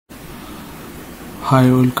High,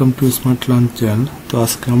 welcome to smart learn channel. তো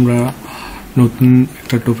আজকে আমরা নতুন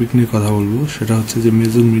একটা টপিক নিয়ে কথা বলবো, সেটা হচ্ছে যে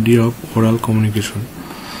major media of oral communication.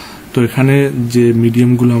 তো এখানে যে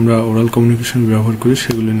মিডিয়ামগুলো আমরা ওরাল কমিউনিকেশন ব্যবহার করি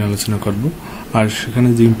সেগুলো নিয়ে আলোচনা করব, আর সেখানে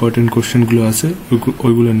যে ইম্পর্টেন্ট কোশ্চেনগুলো আছে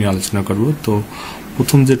ওইগুলো নিয়ে আলোচনা করব। তো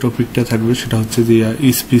প্রথম যে টপিকটা থাকবে সেটা হচ্ছে যে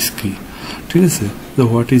স্পিচ কি, ঠিক আছে। তো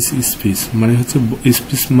হোয়াট ইজ স্পিচ মানে হচ্ছে,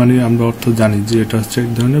 স্পিচ মানে আমরা অর্থ জানি যে এটা হচ্ছে এক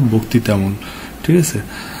ধরনের বক্তৃতামূল, ঠিক আছে।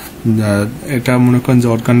 এটা মনে করেন যে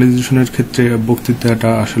অর্গানাইজেশনের ক্ষেত্রে বক্তৃতাটা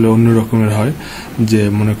আসলে অন্য রকমের হয়, যে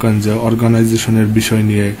মনে করেন যে অর্গানাইজেশনের বিষয়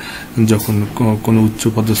নিয়ে যখন কোনো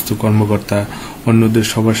উচ্চপদস্থ কর্মকর্তা অন্যদের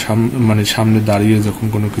সবার সামনে দাঁড়িয়ে যখন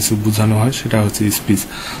কোনো কিছু বোঝানো হয় সেটা হচ্ছে স্পিচ।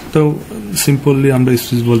 তো সিম্পলি আমরা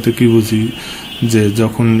স্পিচ বলতে কি বুঝি, যে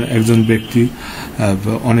যখন একজন ব্যক্তি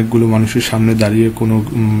অনেকগুলো মানুষের সামনে দাঁড়িয়ে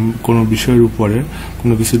কোনো বিষয়ের উপরে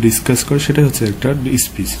কোনো কিছু ডিসকাস করে, সেটাই হচ্ছে একটা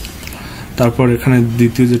স্পিচ। তারপর এখানে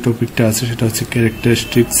দ্বিতীয় যে টপিকটা আছে সেটা হচ্ছে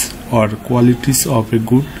characteristics or qualities of a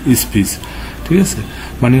good speech, ঠিক আছে।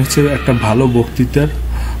 মানে হচ্ছে একটা ভালো বক্তৃতার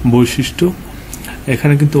বৈশিষ্ট্য।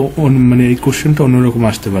 এখানে কিন্তু মানে এই কোশ্চেনটা অন্যরকম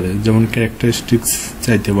আসতে পারে, যেমন ক্যারেক্টারিস্টিক্স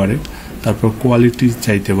চাইতে পারে, তারপর কোয়ালিটি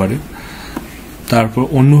চাইতে পারে, তারপর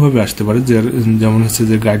অন্যভাবে আসতে পারে, যেমন হচ্ছে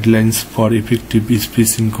যে guidelines for effective speech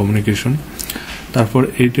in communication. তারপর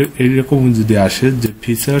এইরকম যদি আসে যে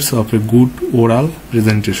features of a good oral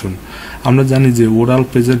presentation. আমরা জানি যে ওরাল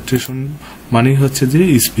প্রেজেন্টেশন মানে হচ্ছে যে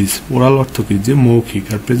স্পিচ। ওরাল অর্থ কি, যে মৌখিক,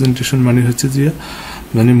 আর প্রেজেন্টেশন মানে হচ্ছে যে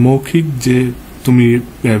মানে মৌখিক যে তুমি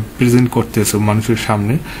প্রেজেন্ট করতেছো মানুষের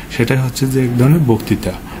সামনে, সেটাই হচ্ছে যে এক ধরনের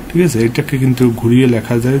বক্তৃতা, ঠিক আছে। এটাকে কিন্তু ঘুরিয়ে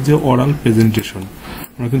লেখা যায় যে ওরাল প্রেজেন্টেশন।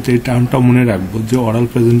 আমরা কিন্তু এই টার্মটা মনে রাখবো যে ওরাল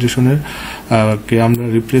প্রেজেন্টেশনের কে আমরা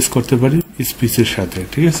রিপ্লেস করতে পারি স্পিচের সাথে,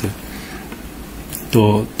 ঠিক আছে। তো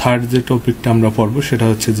থার্ড যে টপিকটা আমরা পড়বো সেটা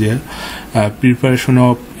হচ্ছে যে preparation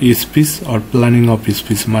of speech or planning of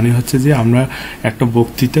speech. মানে হচ্ছে যে আমরা একটা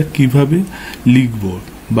বক্তৃতা কিভাবে লিখব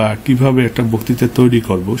বা কিভাবে একটা বক্তৃতা তৈরি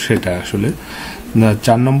করব, সেটা আসলে।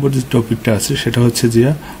 4 নম্বর যে টপিকটা আছে সেটা হচ্ছে যে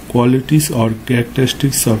qualities or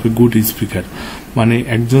characteristics of a good speaker. মানে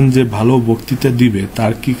একজন যে ভালো বক্তৃতা দিবে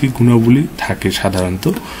তার কি কি গুণাবলী থাকে সাধারণত,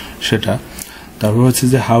 সেটা। তারপর হচ্ছে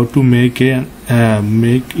যে how to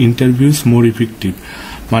make interviews more effective.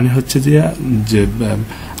 মানে হচ্ছে যে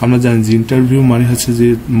আমরা জানি যে ইন্টারভিউ মানে হচ্ছে যে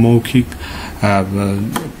মৌখিক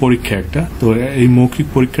পরীক্ষা একটা। তো এই মৌখিক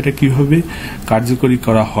পরীক্ষাটা কিভাবে কার্যকরী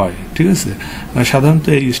করা হয়, ঠিক আছে। সাধারণত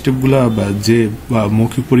এই স্টেপগুলো যে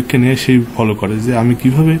মৌখিক পরীক্ষা নিয়ে সেই ফলো করে, যে আমি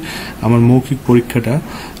কিভাবে আমার মৌখিক পরীক্ষাটা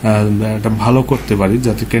ভালো করতে পারি,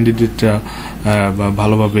 যাতে ক্যান্ডিডেটরা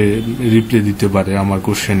ভালোভাবে রিপ্লাই দিতে পারে আমার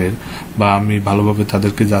কোশ্চেনের, বা আমি ভালোভাবে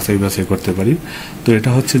তাদেরকে যাচাই বাছাই করতে পারি। তো এটা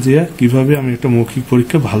হচ্ছে যে কিভাবে আমি একটা মৌখিক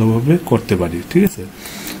পরীক্ষা ভালোভাবে করতে পারি, ঠিক আছে।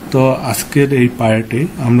 তো আজকের এই পার্টে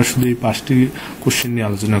আমরা শুধু এই 5টি কোশ্চেন নিয়ে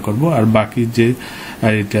আলোচনা করব, আর বাকি যে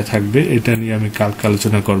এটা থাকবে এটা নিয়ে আমি কালকে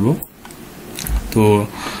আলোচনা করব। তো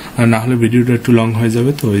না হলে ভিডিওটা একটু লং হয়ে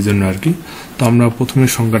যাবে, তো এই জন্য আর কি। তো আমরা প্রথমে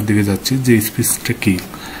সংজ্ঞার দিকে যাচ্ছি যে স্পিচটা কি,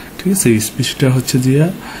 ঠিক আছে। স্পিচটা হচ্ছে যে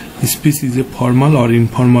speech is a formal or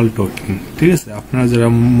informal talking, ঠিক আছে। আপনারা যারা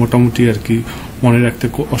মোটামুটি আর কি মনে রাখতে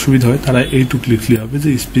অসুবিধা হয় তারা এইটুকু লিখলে হবে যে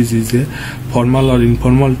speech is a formal or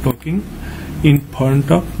informal talking in front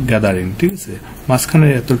of gathering, ঠিক আছে। মাঝখানে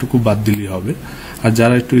এতটুকু বাদ দিলেই হবে, আর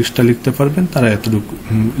যারা একটু এক্সট্রা লিখতে পারবেন তারা এতটুকু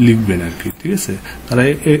লিখবেন আর কি, ঠিক আছে। তারা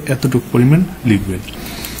এতটুকু পরিমাণ লিখবেন।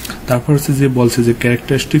 তারপর হচ্ছে যে বলছে যে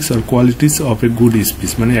characteristics R qualities of a good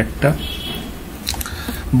speech. মানে একটা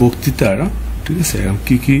বক্তৃতার, ঠিক আছে,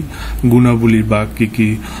 কি কি গুণাবলী বা কি কি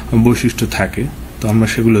বৈশিষ্ট্য থাকে, তো আমরা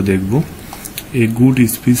সেগুলো দেখব। A good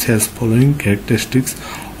speech has following characteristics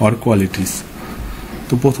or qualities.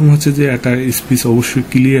 তো প্রথম হচ্ছে যে একটা স্পিচ অবশ্যই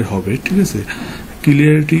ক্লিয়ার হবে, ঠিক আছে।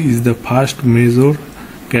 Clarity is the first major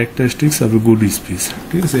characteristics of a good speech,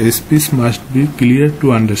 ঠিক আছে। Speech must be clear to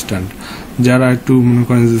understand. যারা একটু মনে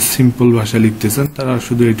করেন যে সিম্পল ভাষা লিখতে চান তারা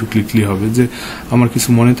শুধু এইটুকু লিখলেই হবে, যে আমার কিছু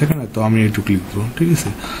মনে থাকে না তো আমি এইটুকু লিখবো, ঠিক আছে।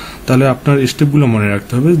 তাহলে আপনার স্টেপগুলো মনে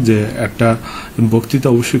রাখতে হবে, যে একটা বক্তৃতা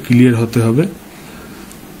অবশ্যই ক্লিয়ার হতে হবে।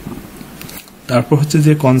 তারপর হচ্ছে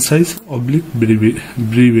যে কনসাইজ অবলিক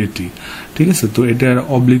ব্রিভেটি, ঠিক আছে। তো এটার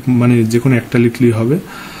অবলিক মানে যে কোনো একটা লিখলেই হবে।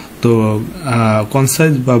 তো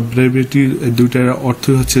কনসাইজ বা ব্রেভিটি দুইটার অর্থ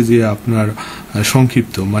হচ্ছে যে আপনার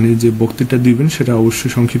সংক্ষিপ্ত, মানে যে বক্তৃতা দিবেন সেটা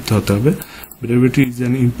অবশ্যই সংক্ষিপ্ত হতে হবে। Brevity is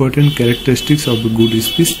an important characteristics of good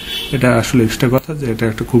speech. এটা আসলে এক্সট্রা কথা, যে এটা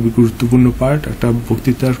একটা খুবই গুরুত্বপূর্ণ পার্ট একটা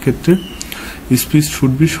বক্তৃতার ক্ষেত্রে। স্পিচ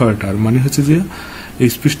শুড বি শর্টার, মানে হচ্ছে যে এই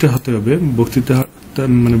স্পিচটা হতে হবে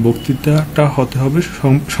বক্তৃতাটা হতে হবে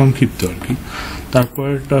সংক্ষিপ্ত আর কি।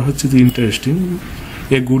 তারপরটা হচ্ছে যে interesting.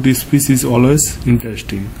 A good speech is always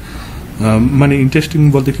interesting. মানে ইন্টারেস্টিং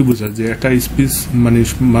বলতে কি বোঝায় যে একটা স্পিচ মানে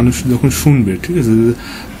মানুষ যখন শুনবে, ঠিক আছে,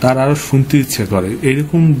 তার আরো শুনতে ইচ্ছে করে,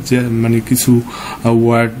 এরকম যে মানে কিছু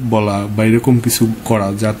ওয়ার্ড বলা বা এরকম কিছু করা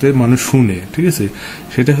যাতে মানুষ শুনে, ঠিক আছে,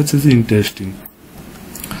 সেটা হচ্ছে যে ইন্টারেস্টিং।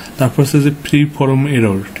 তারপর হচ্ছে যে ফ্রি ফর্ম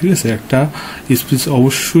এরর, ঠিক আছে, একটা স্পিচ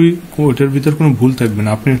অবশ্যই ওটার ভিতর কোনো ভুল থাকবে না।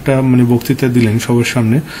 আপনি একটা মানে বক্তৃতা দিলেন সবার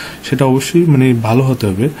সামনে, সেটা অবশ্যই মানে ভালো হতে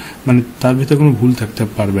হবে, মানে তার ভিতরে কোনো ভুল থাকতে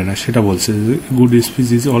পারবে না, সেটা বলছে যে good speech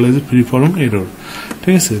is always free form error,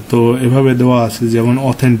 ঠিক আছে। তো এভাবে দেওয়া আছে, যেমন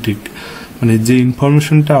অথেন্টিক, মানে যে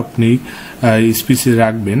ইনফরমেশনটা আপনি স্পিচে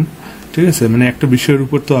রাখবেন, ঠিক আছে, মানে একটা বিষয়ের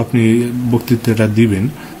উপর তো আপনি বক্তৃতাটা দিবেন,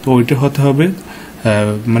 তো ওইটা হতে হবে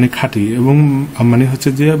মানে খাঁটি, এবং মানে হচ্ছে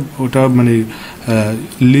যে ওটা মানে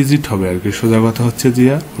লিজিট হবে আর কি। সোজা কথা হচ্ছে যে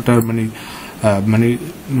ওটার মানে মানে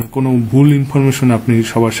কোনো ভুল ইনফরমেশন আপনি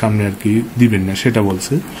সবার সামনে আর কি দিবেন না, সেটা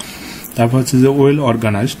বলছে। তারপর হচ্ছে যে well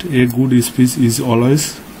organised, a good speech is always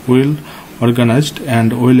well organised and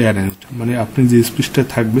well arranged, মানে আপনি যে স্পিচটা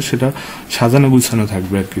থাকবে সেটা সাজানো গুছানো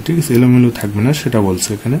থাকবে আর কি, ঠিক আছে, এলোমেলো থাকবে না, সেটা বলছে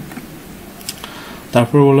এখানে।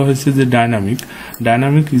 তারপর বলা হয়েছে যে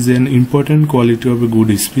dynamic is an important quality of a good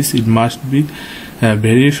speech, it must be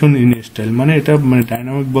variation in style, মানে এটা মানে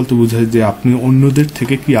ডাইনামিক বলতে বোঝায় যে আপনি অন্যদের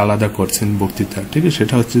থেকে কি আলাদা করছেন বক্তৃতা, ঠিক আছে,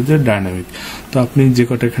 সেটা হচ্ছে যে ডাইনামিক। তো আপনি যে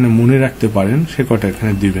কটা এখানে মনে রাখতে পারেন সে কটা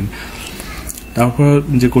এখানে দিবেন। তারপর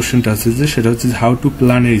যে কোশ্চেনটা আছে যে সেটা হচ্ছে how to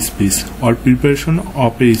plan a speech or preparation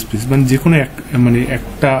of a speech, মানে যে কোনো মানে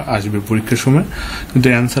একটা আসবে পরীক্ষার সময়, কিন্তু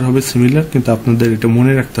অ্যান্সার হবে সিমিলার, কিন্তু আপনাদের এটা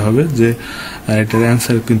মনে রাখতে হবে যে এটার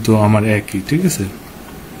অ্যান্সার কিন্তু আমার একই, ঠিক আছে।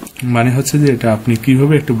 মানে হচ্ছে যে এটা আপনি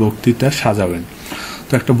কিভাবে একটা বক্তৃতা সাজাবেন।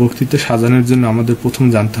 তো একটা বক্তৃতা সাজানোর জন্য আমাদের প্রথম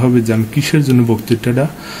জানতে হবে যে আমি কিসের জন্য বক্তৃতাটা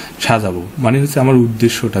সাজাবো, মানে হচ্ছে আমার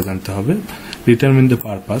উদ্দেশ্যটা জানতে হবে। Determine the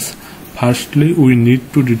purpose, firstly we need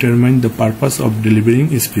to determine the purpose of delivering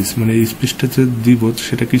speech, মানে এই স্পিচটা যে দিব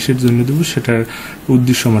সেটা কিসের জন্য দেবো সেটার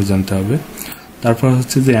উদ্দেশ্য আমার জানতে হবে। তারপর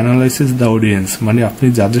হচ্ছে যে অ্যানালাইসিস দ্য অডিয়েন্স, মানে আপনি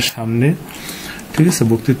যাদের সামনে, ঠিক আছে,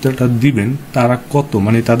 বক্তৃতাটা দিবেন তারা কত,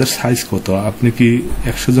 মানে তাদের সাইজ কত, আপনি কি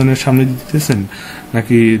 100 জনের সামনে দিতেছেন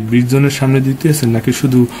নাকি 20 জনের সামনে দিতেছেন নাকি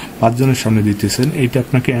শুধু 5 জনের সামনে দিতেছেন, এইটা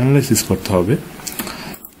আপনাকে অ্যানালাইসিস করতে হবে।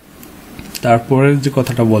 তারপরে যে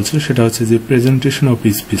কথাটা বলছে সেটা হচ্ছে যে presentation of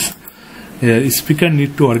speech, speaker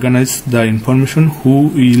need to organise the information who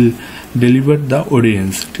will deliver the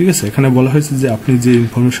audience, ঠিক আছে। এখানে বলা হয়েছে যে আপনি যে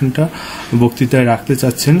ইনফরমেশনটা বক্তৃতায় রাখতে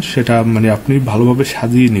চাচ্ছেন সেটা মানে আপনি ভালোভাবে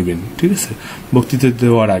সাজিয়ে নেবেন, ঠিক আছে, বক্তৃতা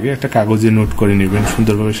দেওয়ার আগে একটা কাগজে নোট করে নেবেন,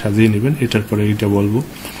 সুন্দরভাবে সাজিয়ে নেবেন, এটার পরে এটা বলবো।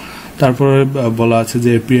 তারপরে বলা আছে যে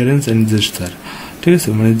অ্যাপিয়ারেন্স এন্ড জেস্টার, ঠিক আছে,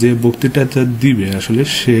 মানে যে বক্তৃতাটা দিবে আসলে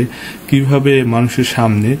সে কিভাবে মানুষের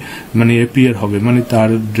সামনে মানে অ্যাপিয়ার হবে, মানে তার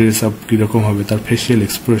ড্রেস আপ কিরকম হবে, তার ফেসিয়াল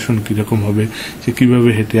এক্সপ্রেশন কিরকম হবে, সে কিভাবে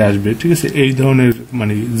হেঁটে আসবে, ঠিক আছে, এই ধরনের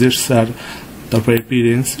মানে জেস্টার, তারপর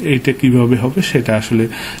অ্যাপিয়ারেন্স এইটা কিভাবে হবে সেটা আসলে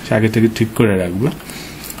সে আগে থেকে ঠিক করে রাখবে,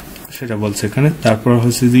 সেটা বলছে এখানে। তারপর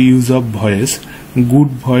হচ্ছে যে use of voice, good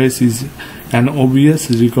voice is an obvious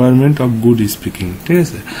requirement of good speaking, ঠিক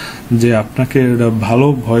আছে, যে আপনাকে ভালো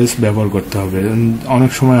ভয়েস ব্যবহার করতে হবে।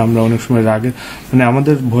 অনেক সময় আমরা অনেক সময় রাগে মানে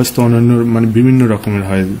আমাদের ভয়েস তো অন্যান্য মানে বিভিন্ন রকমের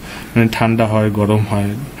হয়, মানে ঠান্ডা হয়, গরম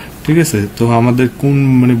হয়, ঠিক আছে, তো আমাদের কোন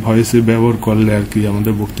মানে ভয়েসে ব্যবহার করলে আর কি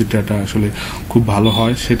আমাদের বক্তৃতাটা আসলে খুব ভালো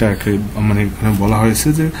হয় সেটা আর কি মানে এখানে বলা হয়েছে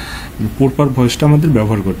যে প্রপার ভয়েসটা আমাদের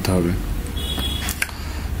ব্যবহার করতে হবে।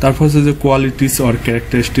 তারপর হচ্ছে যে qualities or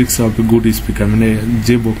characteristics of a good speaker, মানে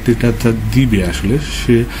যে বক্তৃতাটা দিবে আসলে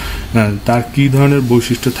সে তার কি ধরনের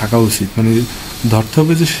বৈশিষ্ট্য থাকা উচিত, মানে ধরতে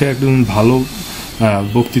হবে যে সে একজন ভালো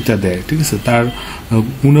বক্তৃতা দেয়, ঠিক আছে, তার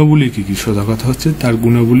গুণাবলী কি কি, সোজা কথা হচ্ছে তার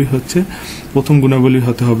গুণাবলী হচ্ছে প্রথম গুণাবলী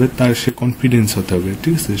হতে হবে তার সে কনফিডেন্স হতে হবে,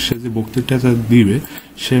 ঠিক আছে, সে যে বক্তৃতাটা দিবে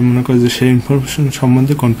সে মনে করে যে সে ইনফরমেশন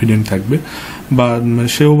সম্বন্ধে কনফিডেন্ট থাকবে বা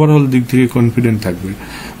সে ওভারঅল দিক থেকে কনফিডেন্ট থাকবে।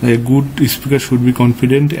 A good speaker should be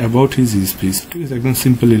confident about his speech, ঠিক আছে, একদম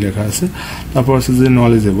সিম্পলি লেখা আছে। তারপর আছে যে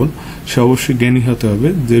নলেজেবল, সে অবশ্যই জ্ঞানী হতে হবে,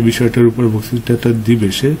 যে বিষয়টার উপর বক্তৃতাটা দিবে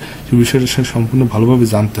সে বিষয়টা সে সম্পূর্ণ ভালোভাবে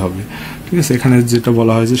জানতে হবে, ঠিক আছে। এখানে যেটা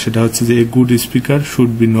বলা হয়েছে সেটা হচ্ছে যে a good speaker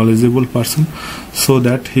should be knowledgeable person so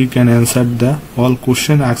that he can answer the all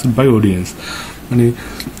question asked by audience, মানে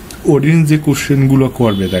অডিয়েন্স যে কোশ্চেনগুলো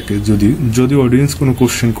করবে তাকে যদি অডিয়েন্স কোনো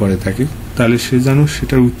কোশ্চেন করে থাকে তাহলে সে যেন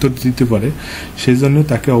সেটার উত্তর দিতে পারে, সেজন্য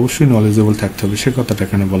তাকে অবশ্যই নলেজেবল থাকতে হবে, সে কথাটা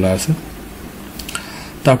এখানে বলা আছে।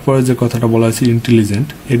 তারপরে যে কথাটা বলা হয়েছে intelligent,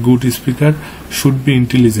 a good speaker should be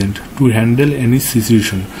intelligent to handle any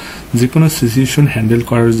situation. যে কোনো সিচুয়েশন হ্যান্ডেল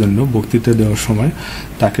করার জন্য বক্তৃতা দেওয়ার সময়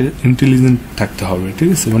তাকে ইন্টেলিজেন্ট থাকতে হবে, ঠিক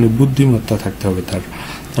আছে, মানে বুদ্ধিমত্তা থাকতে হবে তার।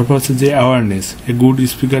 তারপর হচ্ছে যে awareness, a good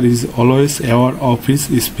speaker is always aware of his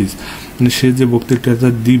speech, মানে সে যে বক্তৃতাটা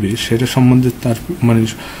দিবে সেটা সম্বন্ধে তার মানে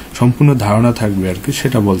সম্পূর্ণ ধারণা থাকবে আর কি,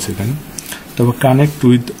 সেটা বলছে এখানে। তারপর connect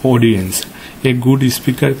with audience, a good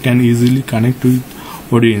speaker can easily connect with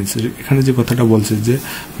audience. এখানে যে কথাটা বলছে যে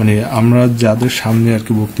মানে আমরা যাদের সামনে আর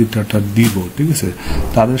কি বক্তৃতাটা দিব, ঠিক আছে,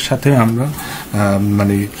 তাদের সাথে আমরা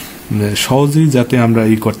মানে সহজেই যাতে আমরা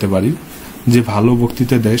করতে পারি, যে ভালো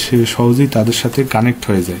বক্তৃতা দেয় সে সহজেই তাদের সাথে কানেক্ট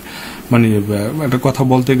হয়ে যায়। মানে একটা কথা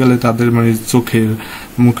বলতে গেলে তাদের মানে চোখের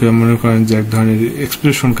মুখে মনে করেন যে এক ধরনের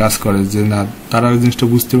এক্সপ্রেশন কাজ করে, যে না তারা জিনিসটা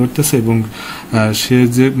বুঝতে পারতেছে এবং সে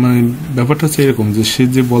যে মানে ব্যাপারটা হচ্ছে এরকম যে সে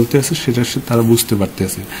যে বলতে আছে সেটা তারা বুঝতে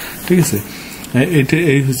পারতেছে, ঠিক আছে,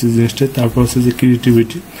 এই হচ্ছে জিনিসটা। তারপর হচ্ছে যে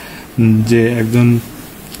ক্রিয়েটিভিটি, যে একজন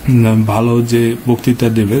ভালো যে বক্তৃতা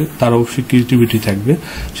দেবে তার অবশ্যই ক্রিয়েটিভিটি থাকবে,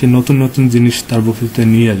 সে নতুন নতুন জিনিস তার বক্তৃতা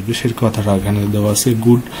নিয়ে আসবে, সে কথাটা এখানে দেওয়া আছে।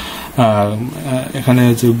 গুড, এখানে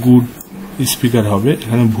আছে গুড স্পিকার হবে,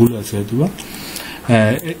 এখানে ভুল আছে হয়তো বা,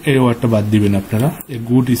 এই ওয়ার্ডটা বাদ দিবেন আপনারা। A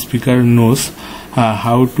good speaker knows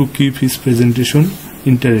how to keep his presentation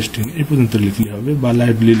interesting, এই পর্যন্ত লিখলে হবে, বা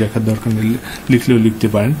লাইভলি লেখার দরকার নেই, লিখলেও লিখতে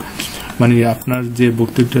পারেন। মানে আপনার যে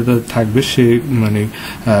বক্তৃতাটা থাকবে সে মানে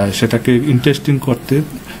সেটাকে ইন্টারেস্টিং করতে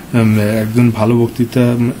একজন ভালো বক্তৃতা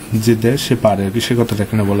যে দেয় সে পারে আর কি, সে কথাটা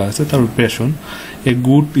এখানে বলা আছে। তারপর passion, a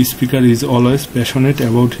good speaker is always passionate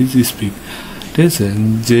about his speak, ঠিক আছে,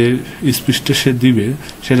 যে স্পিচটা সে দিবে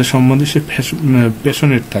সেটা সম্বন্ধে সে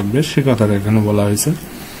প্যাশনেট থাকবে, সে কথাটা এখানে বলা হয়েছে।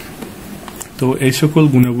 তো এই সকল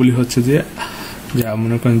গুণাবলী হচ্ছে যে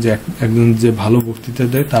মনে করেন যে একজন যে ভালো বক্তৃতা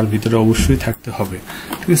দেয় তার ভিতরে অবশ্যই থাকতে হবে,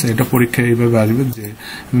 ঠিক আছে। এটা পরীক্ষায় এইভাবে আসবে যে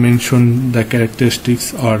mention the characteristics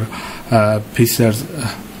or features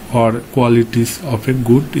or qualities of a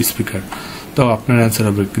good speaker, তো আপনার অ্যান্সার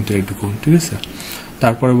হবে কিন্তু এইটুকু, ঠিক আছে।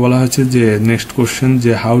 তারপরে বলা হয়েছে যে নেক্সট কোশ্চেন,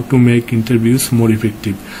 যে how to make interviews more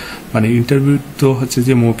effective, মানে ইন্টারভিউ তো হচ্ছে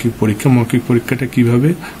যে মৌখিক পরীক্ষা, মৌখিক পরীক্ষাটা কিভাবে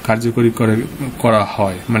কার্যকরী করা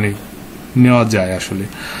হয় মানে নেওয়া যায় আসলে,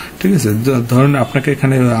 ঠিক আছে। ধরুন আপনাকে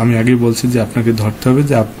এখানে আমি আগেই বলছি যে আপনাকে ধরতে হবে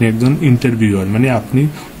যে আপনি একজন ইন্টারভিউয়ার, মানে আপনি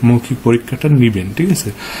মৌখিক পরীক্ষাটা নিবেন, ঠিক আছে।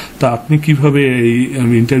 তো আপনি কিভাবে এই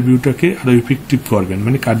ইন্টারভিউটাকে আরো ইফেক্টিভ করবেন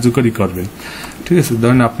মানে কার্যকরী করবেন, ঠিক আছে।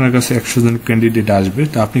 ধরেন আপনার কাছে 100 জন ক্যান্ডিডেট আসবে,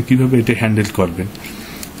 তো আপনি কিভাবে এটা হ্যান্ডেল করবেন।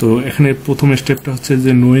 তো এখানে প্রথম স্টেপটা হচ্ছে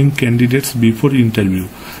যে নোয়িং ক্যান্ডিডেটস বিফোর ইন্টারভিউ,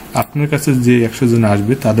 আপনার কাছে যে 100 জন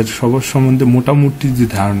আসবে তাদের সবার সম্বন্ধে মোটামুটি যে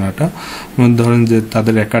ধারণাটা, ধরেন যে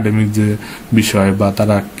তাদের একাডেমিক যে বিষয় বা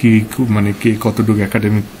তারা কি মানে কে কতটুকু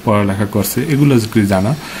একাডেমিক পড়ালেখা করছে এগুলো যদি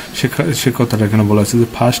জানা, সে কথাটা এখানে বলা হচ্ছে যে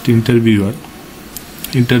ফার্স্ট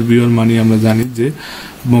ইন্টারভিউয়ার মানে আমরা জানি যে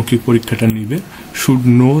মৌখিক পরীক্ষাটা নিবে, should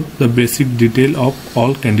know the basic detail of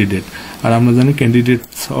all candidate, আর আমরা জানি ক্যান্ডিডেট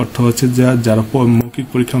অর্থ হচ্ছে যারা মৌখিক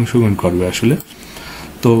পরীক্ষা অংশগ্রহণ করবে আসলে,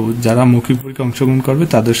 তো যারা মৌখিক পরীক্ষা অংশগ্রহণ করবে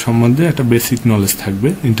তাদের সম্বন্ধে একটা বেসিক নলেজ থাকবে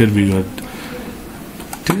ইন্টারভিউয়ার,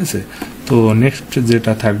 ঠিক আছে। তো নেক্সট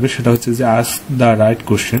যেটা থাকবে সেটা হচ্ছে যে আস্ক দ্য রাইট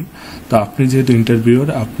কোশ্চেন, তো আপনি যেহেতু ইন্টারভিউয়ার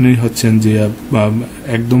আপনি হচ্ছেন যে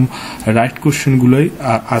একদম রাইট কোশ্চেনগুলোই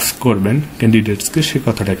আস্ক করবেন ক্যান্ডিডেটসকে, সে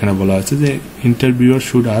কথাটা এখানে বলা আছে যে interviewer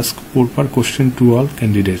should ask proper question to all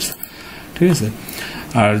candidates, ঠিক আছে।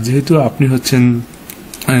 আর যেহেতু আপনি হচ্ছেন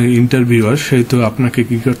ইন্টারভিউয়ার সেহেতু আপনাকে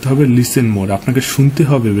কি করতে হবে, লিসেন মোর, আপনাকে শুনতে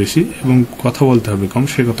হবে বেশি এবং কথা বলতে হবে কম,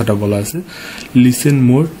 সে কথাটা বলা আছে। লিসেন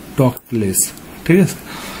মোর টক লেস, ঠিক আছে,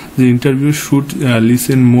 যে interview should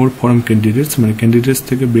listen more from candidates, মানে ক্যান্ডিডেটস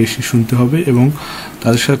থেকে বেশি শুনতে হবে এবং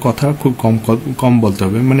তাদের সাথে কথা খুব কম বলতে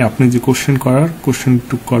হবে, মানে আপনি যে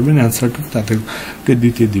কোশ্চেনটুক করবেন অ্যান্সারটুক তাদেরকে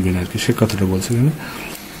দিতে দিবেন আর কি, সে কথাটা বলছে এখানে।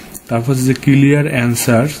 তারপর যে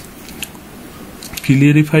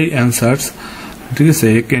ক্লিয়ারিফাই অ্যান্সার্স, ঠিক আছে।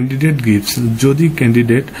 ক্যান্ডিডেট গিভস,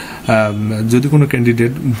 যদি কোনো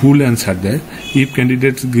ক্যান্ডিডেট ভুল অ্যান্সার দেয়, if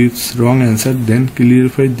candidate gives wrong answer then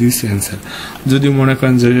clarify this answer, যদি মনে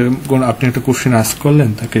করেন যে আপনি একটা কোশ্চেন আস্ক করলেন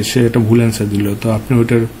তাকে সে একটা ভুল অ্যান্সার দিল, তো আপনি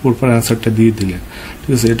ওইটার প্রপার অ্যান্সারটা দিয়ে দিলেন,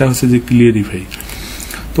 ঠিক আছে, এটা হচ্ছে যে ক্লিয়ারিফাই।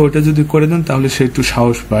 তো ওটা যদি করে দেন তাহলে সে একটু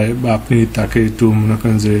সাহস পায় বা আপনি তাকে একটু মনে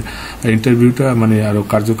করেন যে ইন্টারভিউটা মানে আরো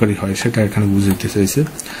কার্যকরী হয়, সেটা এখানে বুঝাতে চাইছে।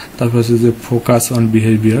 তারপর হচ্ছে যে ফোকাস অন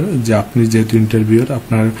বিহেভিয়ার, যে আপনি যেহেতু ইন্টারভিউয়ার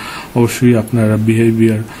আপনার অবশ্যই আপনার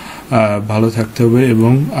বিহেভিয়ার ভালো থাকতে হবে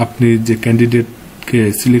এবং আপনি যে ক্যান্ডিডেটকে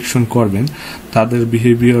সিলেকশন করবেন তাদের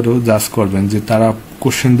বিহেভিয়ারও জাজ করবেন, যে তারা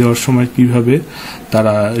কোশ্চেন দেওয়ার সময় কিভাবে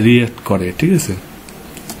তারা রিঅ্যাক্ট করে, ঠিক আছে।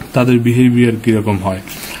 তাদের বিহেভিয়ার কিরকম হয়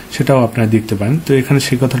সেটাও আপনারা দেখতে পারেন। তো এখানে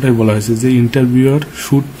সেই কথাটাই বলা হয়েছে যে interviewer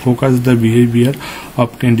should focus the behaviour of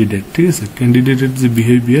candidate, ঠিক আছে। ক্যান্ডিডেটের যে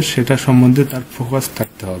বিহেভিয়ার সেটা সম্বন্ধে তার ফোকাস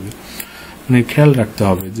থাকতে হবে, মানে খেয়াল রাখতে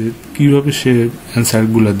হবে যে কিভাবে সে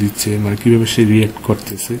অ্যান্সারগুলো দিচ্ছে, মানে কিভাবে সে রিয়েক্ট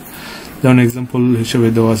করতেছে। যেমন এক্সাম্পল হিসেবে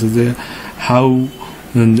দেওয়া আছে যে হাউ,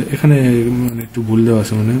 এখানে মানে একটু ভুল দেওয়া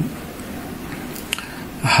আছে, মানে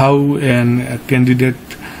how an candidate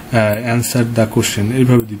answer the question,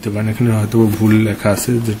 এইভাবে দিতে পারেন। এখানে হয়তো ভুল লেখা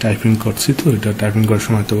আছে, যে টাইপিং করছি তো এটা টাইপিং করার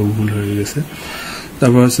সময় হয়তো ভুল হয়ে গেছে।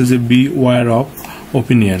 তারপর হচ্ছে যে বি ওয়ার অফ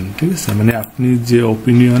ওপিনিয়ন, ঠিক আছে, মানে আপনি যে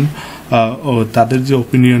ওপিনিয়ন তাদের যে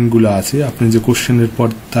ওপিনিয়নগুলো আছে, আপনি যে কোশ্চেনের পর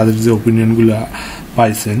তাদের যে ওপিনিয়নগুলো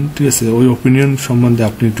পাইছেন, ঠিক আছে, ওই ওপিনিয়ন সম্বন্ধে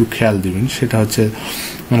আপনি একটু খেয়াল দিবেন। সেটা হচ্ছে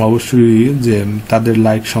অবশ্যই যে তাদের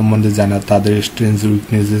লাইক সম্বন্ধে জানা, তাদের স্ট্রেংথস,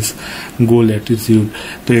 উইকনেসেস, গোল, অ্যাটিটিউড,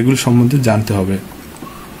 তো এগুলো সম্বন্ধে জানতে হবে।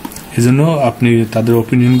 এজন্য আপনি তাদের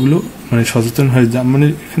ওপিনিয়নগুলো মানে সচেতন হয়ে যান, মানে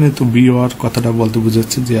এখানে তো বি ওয়ার কথাটা বলতে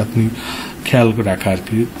বোঝাচ্ছে যে আপনি খেয়াল রাখা আর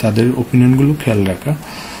কি, তাদের ওপিনিয়নগুলো খেয়াল রাখা।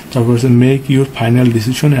 তারপর হচ্ছে make your final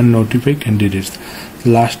decision and notify candidates.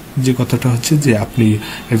 Last যে কথাটা হচ্ছে যে আপনি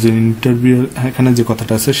একজন ইন্টারভিউয়ার, এখানে যে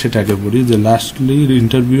কথাটা আছে সেটা আগে বলি, যে lastly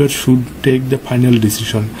interviewer should take the final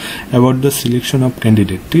decision about the selection of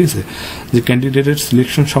candidate, ঠিক আছে, যে ক্যান্ডিডেটের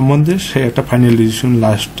সিলেকশন সম্বন্ধে সে একটা ফাইনাল ডিসিশন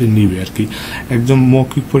লাস্টে নিবে আর কি, একদম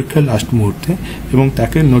মৌখিক পরীক্ষায় লাস্ট মুহূর্তে, এবং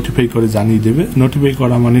তাকে নোটিফাই করে জানিয়ে দেবে। নোটিফাই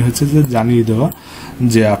করা মানে হচ্ছে যে জানিয়ে দেওয়া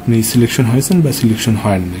যে আপনি সিলেকশন হয়েছেন বা সিলেকশন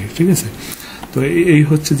হয়নি, ঠিক আছে। তো এই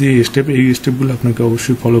হচ্ছে যে স্টেপ, এই স্টেপগুলো আপনাকে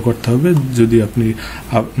অবশ্যই ফলো করতে হবে যদি আপনি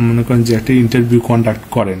মনে করেন যে একটা ইন্টারভিউ কন্ডাক্ট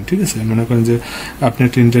করেন, ঠিক আছে। মনে করেন যে আপনি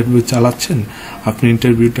একটা ইন্টারভিউ চালাচ্ছেন, আপনি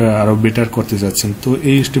ইন্টারভিউটা আরো বেটার করতে যাচ্ছেন, তো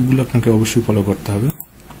এই স্টেপগুলো আপনাকে অবশ্যই ফলো করতে হবে।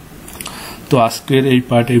 তো আজকের এই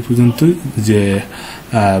পার্ট এই পর্যন্তই, যে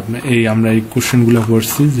এই আমরা এই কোশ্চেনগুলো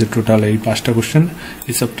করছি, যে টোটাল এই 5টা কোশ্চেন,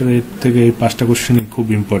 এই চ্যাপ্টারের থেকে এই 5টা কোশ্চেনই খুব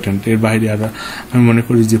ইম্পর্টেন্ট, এর বাইরে আর আমি মনে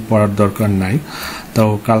করি যে পড়ার দরকার নাই। তো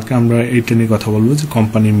কালকে আমরা এইটা নিয়ে কথা বলবো, যে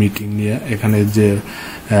কোম্পানি মিটিং নিয়ে। এখানে যে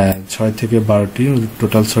 6 থেকে 12টি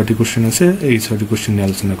টোটাল 6টি কোশ্চেন আছে, এই 6টি কোশ্চেন নিয়ে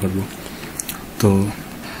আলোচনা করব। তো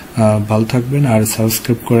ভালো থাকবেন, আর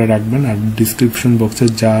সাবস্ক্রাইব করে রাখবেন, আর ডিসক্রিপশন বক্সে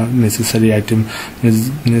যা নেসেসারি আইটেম,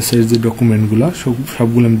 নেসেসারি যে ডকুমেন্টগুলো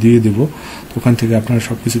সবগুলো আমি দিয়ে দেবো, ওখান থেকে আপনারা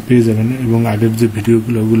সবকিছু পেয়ে যাবেন, এবং আগের যে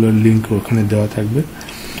ভিডিওগুলো ওগুলোর লিঙ্ক ওখানে দেওয়া থাকবে।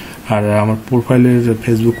 আর আমার প্রোফাইলের,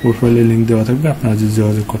 ফেসবুক প্রোফাইলের লিঙ্ক দেওয়া থাকবে, আপনারা যদি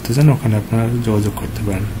যোগাযোগ করতে চান ওখানে আপনারা যোগাযোগ করতে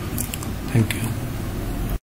পারেন। Thank you.